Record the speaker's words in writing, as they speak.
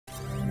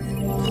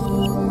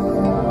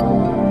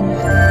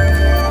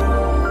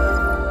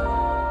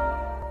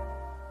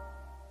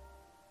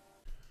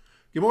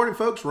Good morning,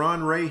 folks.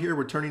 Ron Ray here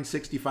with Turning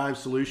 65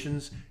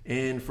 Solutions.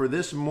 And for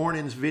this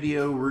morning's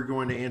video, we're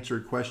going to answer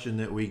a question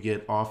that we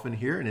get often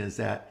here.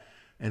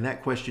 And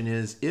that question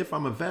is, if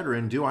I'm a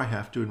veteran, do I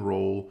have to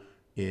enroll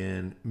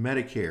in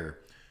Medicare?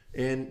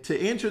 And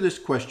to answer this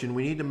question,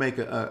 we need to make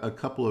a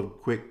couple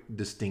of quick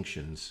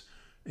distinctions.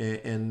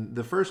 And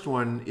the first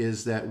one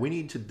is that we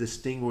need to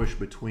distinguish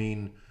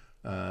between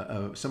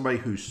somebody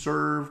who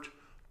served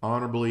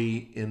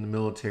honorably in the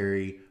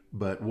military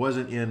but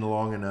wasn't in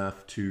long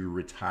enough to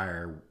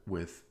retire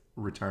with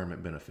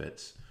retirement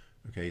benefits.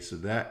 Okay, so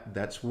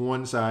that's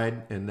one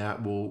side, and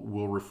that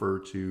we'll refer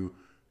to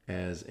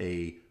as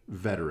a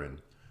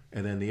veteran.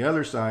 And then the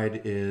other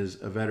side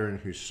is a veteran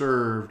who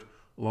served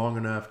long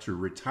enough to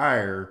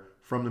retire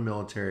from the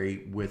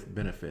military with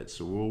benefits.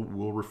 So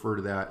we'll refer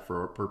to that for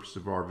our purpose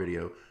of our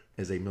video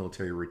as a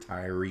military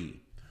retiree.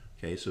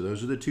 Okay, so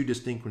those are the two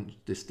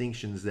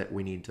distinctions that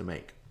we need to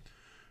make.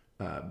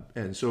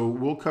 And so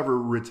we'll cover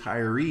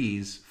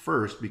retirees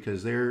first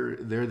because they're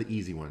the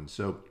easy ones.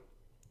 So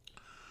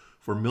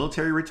for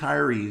military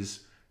retirees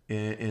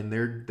and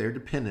their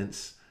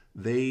dependents,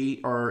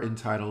 they are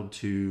entitled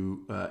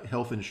to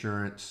health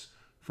insurance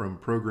from a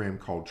program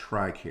called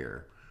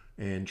TRICARE.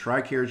 And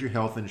TRICARE is your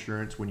health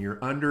insurance. When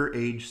you're under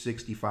age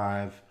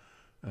 65,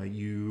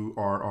 you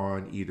are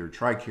on either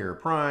TRICARE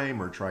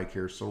Prime or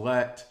TRICARE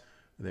Select.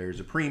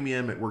 There's a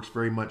premium. It works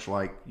very much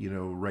like,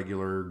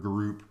 regular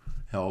group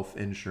health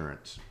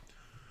insurance.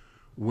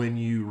 When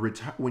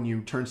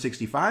you turn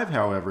 65,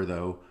 however,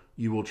 though,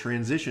 you will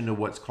transition to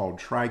what's called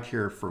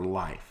TRICARE for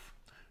Life.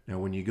 Now,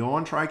 when you go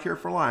on TRICARE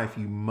for Life,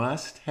 you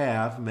must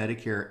have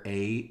Medicare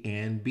A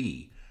and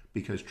B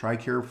because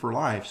TRICARE for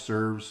Life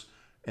serves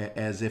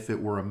as if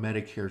it were a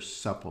Medicare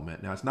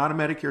supplement. Now, it's not a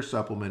Medicare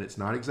supplement. It's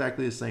not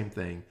exactly the same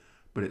thing,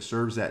 but it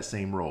serves that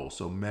same role.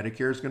 So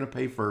Medicare is going to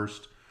pay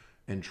first,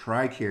 and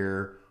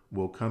TRICARE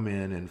will come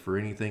in, and for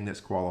anything that's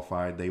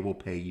qualified, they will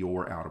pay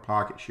your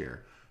out-of-pocket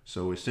share.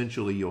 So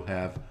essentially, you'll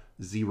have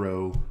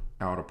zero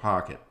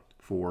out-of-pocket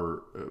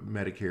for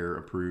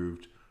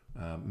Medicare-approved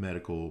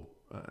medical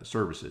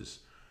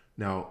services.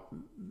 Now,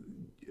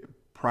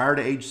 prior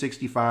to age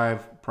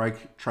 65,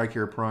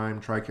 TRICARE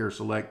Prime, TRICARE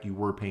Select, you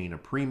were paying a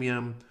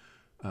premium.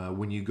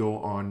 When you go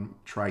on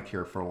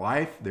TRICARE for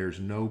Life,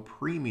 there's no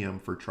premium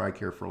for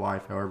TRICARE for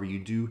Life. However, you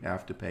do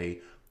have to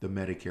pay the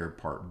Medicare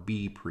Part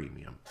B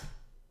premium.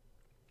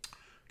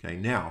 Okay,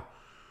 now,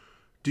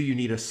 do you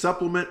need a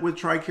supplement with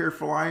TRICARE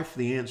for Life?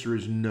 The answer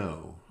is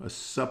no. A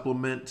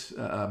supplement,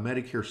 a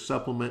Medicare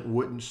supplement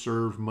wouldn't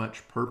serve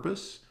much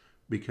purpose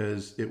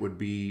because it would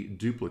be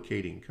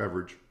duplicating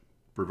coverage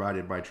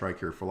provided by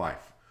TRICARE for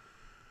Life.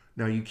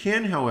 Now, you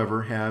can,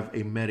 however, have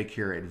a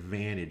Medicare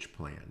Advantage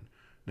plan.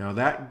 Now,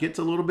 that gets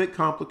a little bit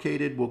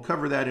complicated. We'll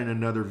cover that in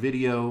another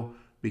video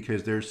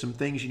because there's some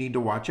things you need to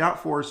watch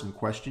out for, some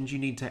questions you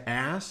need to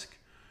ask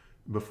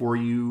before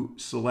you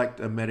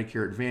select a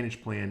Medicare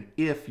Advantage plan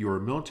if you're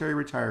a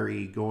military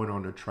retiree going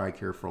on to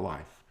TRICARE for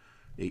Life.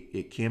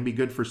 It can be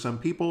good for some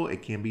people.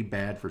 It can be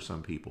bad for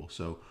some people.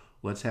 So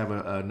let's have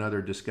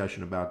another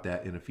discussion about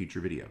that in a future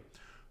video.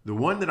 The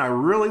one that I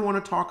really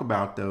want to talk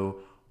about, though,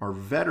 are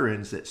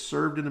veterans that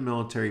served in the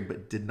military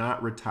but did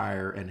not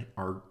retire and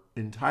are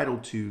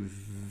entitled to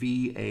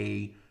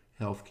VA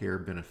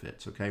healthcare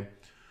benefits, okay?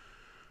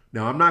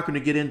 Now, I'm not going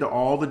to get into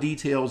all the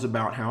details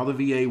about how the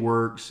VA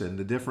works and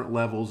the different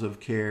levels of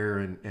care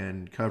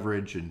and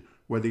coverage and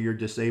whether you're a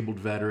disabled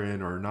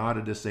veteran or not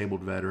a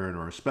disabled veteran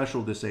or a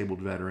special disabled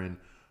veteran.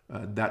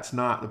 That's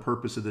not the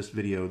purpose of this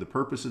video. The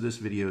purpose of this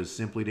video is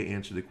simply to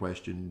answer the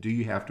question, do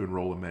you have to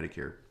enroll in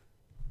Medicare?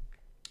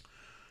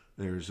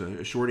 There's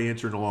a short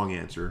answer and a long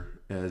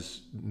answer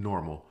as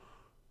normal.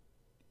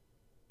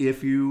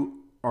 If you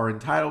are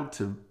entitled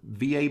to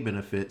VA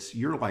benefits,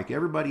 you're like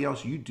everybody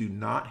else. You do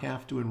not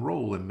have to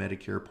enroll in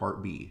Medicare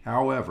Part B.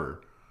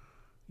 However,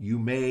 you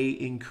may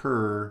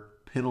incur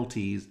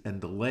penalties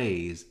and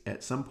delays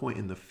at some point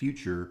in the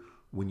future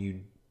when you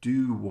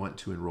do want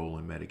to enroll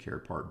in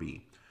Medicare Part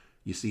B.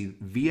 You see,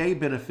 VA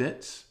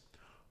benefits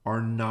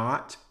are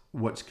not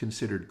what's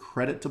considered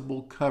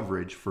creditable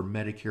coverage for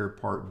Medicare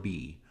Part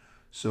B.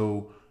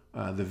 So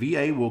the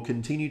VA will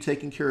continue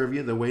taking care of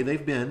you the way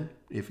they've been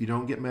if you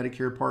don't get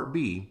Medicare Part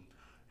B.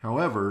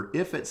 However,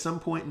 if at some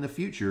point in the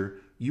future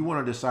you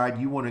want to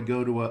decide you want to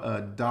go to a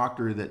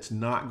doctor that's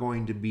not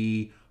going to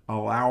be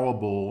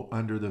allowable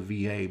under the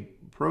VA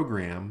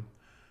program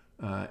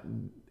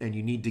and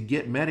you need to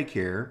get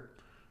Medicare,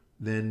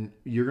 then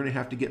you're going to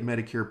have to get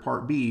Medicare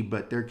Part B,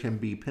 but there can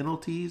be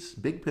penalties,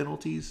 big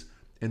penalties,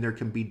 and there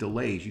can be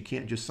delays. You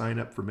can't just sign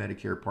up for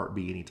Medicare Part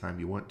B anytime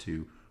you want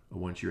to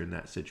once you're in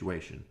that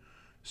situation.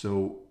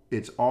 So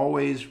it's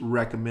always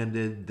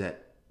recommended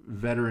that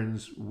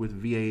veterans with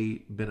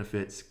VA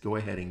benefits go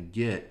ahead and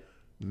get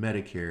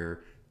Medicare.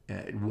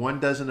 One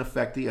doesn't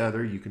affect the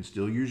other. You can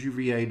still use your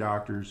VA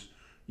doctors.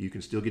 You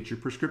can still get your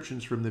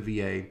prescriptions from the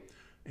VA,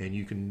 and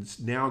you can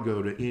now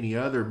go to any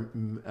other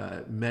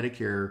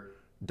Medicare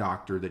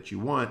doctor that you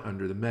want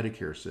under the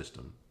Medicare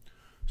system.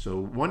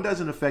 So one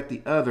doesn't affect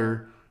the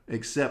other,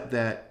 except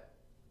that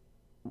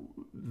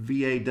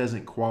VA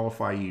doesn't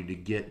qualify you to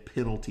get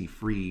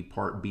penalty-free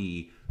Part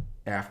B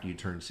after you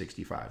turn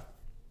 65.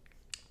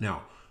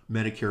 Now,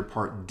 Medicare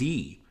Part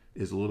D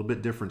is a little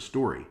bit different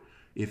story.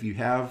 If you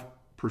have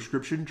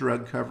prescription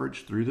drug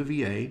coverage through the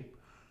VA,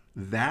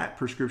 that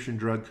prescription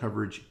drug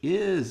coverage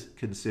is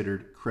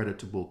considered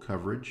creditable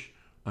coverage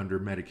under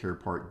Medicare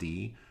Part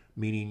D,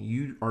 meaning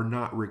you are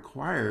not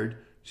required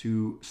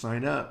to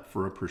sign up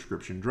for a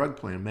prescription drug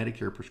plan,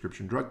 Medicare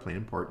prescription drug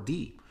plan Part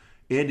D.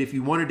 And if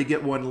you wanted to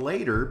get one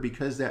later,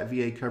 because that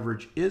VA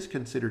coverage is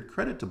considered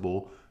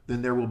creditable,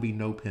 then there will be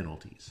no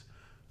penalties.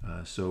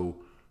 So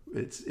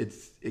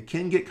it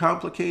can get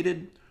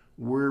complicated.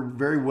 We're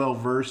very well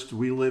versed.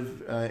 We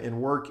live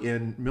and work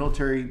in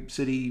Military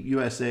City,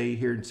 USA,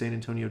 here in San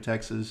Antonio,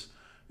 Texas,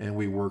 and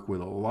we work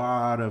with a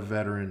lot of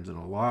veterans and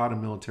a lot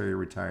of military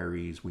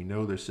retirees. We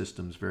know their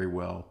systems very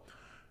well,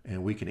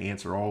 and we can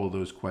answer all of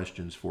those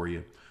questions for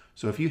you.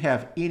 So if you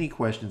have any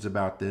questions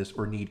about this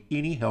or need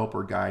any help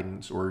or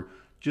guidance, or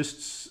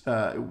just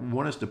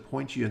want us to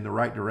point you in the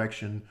right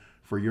direction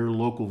for your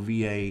local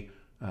VA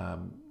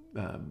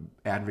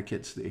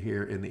advocates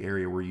here in the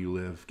area where you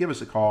live, give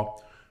us a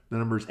call. The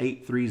number is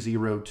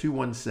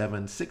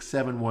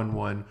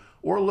 830-217-6711,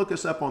 or look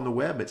us up on the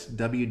web. It's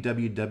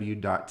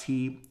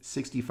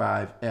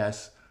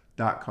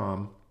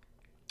www.t65s.com.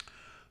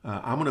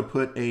 I'm going to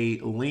put a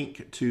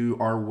link to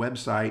our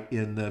website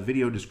in the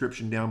video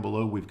description down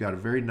below. We've got a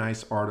very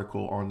nice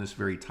article on this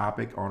very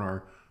topic on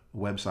our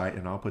website,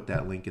 and I'll put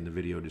that link in the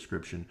video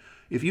description.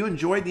 If you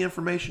enjoyed the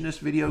information in this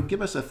video,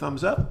 give us a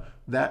thumbs up.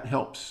 That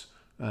helps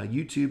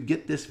YouTube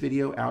get this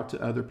video out to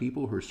other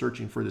people who are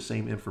searching for the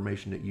same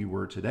information that you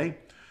were today.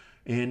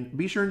 And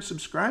be sure and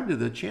subscribe to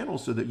the channel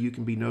so that you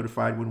can be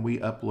notified when we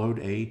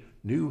upload a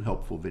new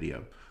helpful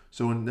video.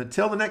 So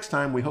until the next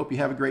time, we hope you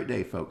have a great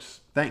day,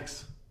 folks.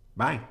 Thanks.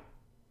 Bye.